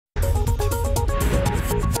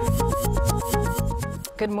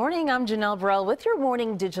Good morning. I'm Janelle Burell with your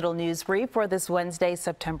morning digital news brief for this Wednesday,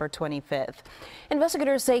 September 25th.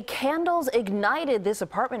 Investigators say candles ignited this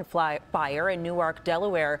apartment fire in Newark,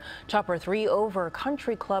 Delaware. Chopper 3 over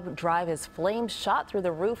Country Club Drive as flames shot through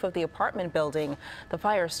the roof of the apartment building. The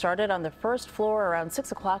fire started on the first floor around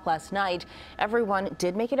 6 o'clock last night. Everyone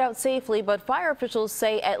did make it out safely, but fire officials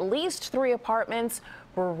say at least 3 apartments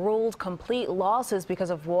were ruled complete losses because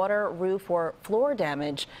of water, roof, or floor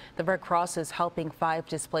damage. The Red Cross is helping 5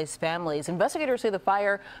 displaced families. Investigators say the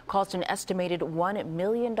fire caused an estimated $1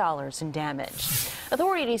 million in damage.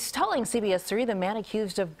 Authorities telling CBS 3 the man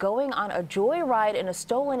accused of going on a joyride in a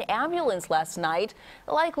stolen ambulance last night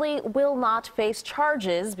likely will not face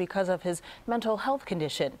charges because of his mental health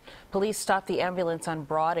condition. Police stopped the ambulance on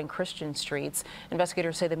Broad and Christian Streets.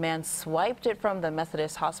 Investigators say the man swiped it from the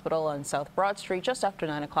Methodist Hospital on South Broad Street just after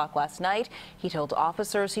 9 o'clock last night. He told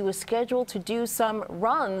officers he was scheduled to do some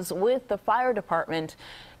runs with the fire department.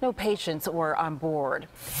 No patients were on board.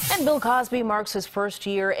 And Bill Cosby marks his first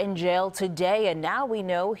year in jail today, and now we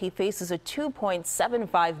know he faces a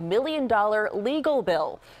 $2.75 million legal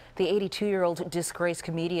bill. The 82-year-old disgraced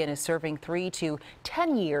comedian is serving 3 to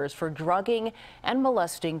 10 years for drugging and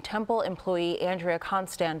molesting Temple employee Andrea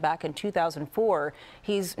Constand back in 2004.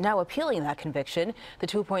 He's now appealing that conviction. The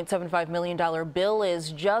 $2.75 million bill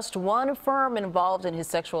is just one firm involved in his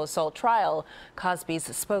sexual assault trial. Cosby's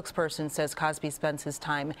spokesperson says Cosby spends his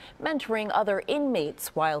time mentoring other inmates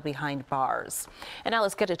while behind bars. And now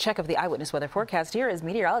let's get a check of the eyewitness weather forecast. Here is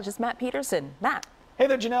meteorologist Matt Peterson. Matt. Hey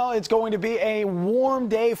there, Janelle. It's going to be a warm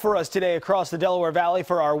day for us today across the Delaware Valley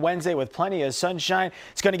for our Wednesday with plenty of sunshine.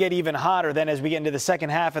 It's going to get even hotter then as we get into the second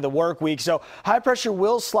half of the work week. So high pressure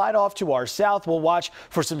will slide off to our south. We'll watch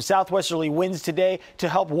for some southwesterly winds today to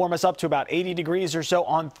help warm us up to about 80 degrees or so.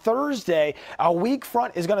 On Thursday, a weak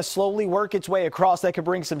front is going to slowly work its way across. That could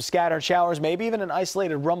bring some scattered showers, maybe even an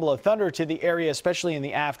isolated rumble of thunder to the area, especially in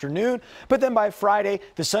the afternoon. But then by Friday,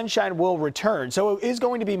 the sunshine will return. So it is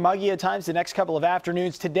going to be muggy at times the next couple of afternoons.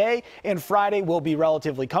 Today and Friday will be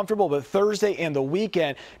relatively comfortable, but Thursday and the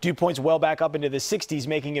weekend, dew points well back up into the 60s,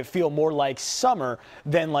 making it feel more like summer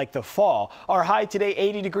than like the fall. Our high today,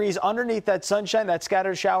 80 degrees. Underneath that sunshine, that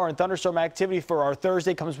scattered shower and thunderstorm activity for our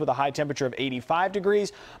Thursday comes with a high temperature of 85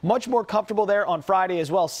 degrees. Much more comfortable there on Friday as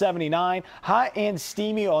well, 79. Hot and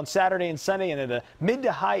steamy on Saturday and Sunday, and in the mid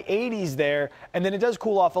to high 80s there. And then it does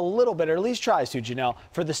cool off a little bit, or at least tries to, Janelle,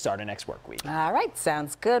 for the start of next work week. All right,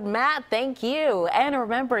 sounds good, Matt. Thank you. And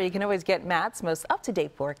remember, you can always get Matt's most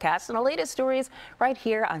up-to-date forecast and the latest stories right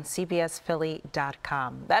here on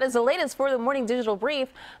CBSPhilly.com. That is the latest for the Morning Digital Brief.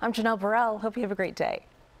 I'm Janelle Burell. Hope you have a great day.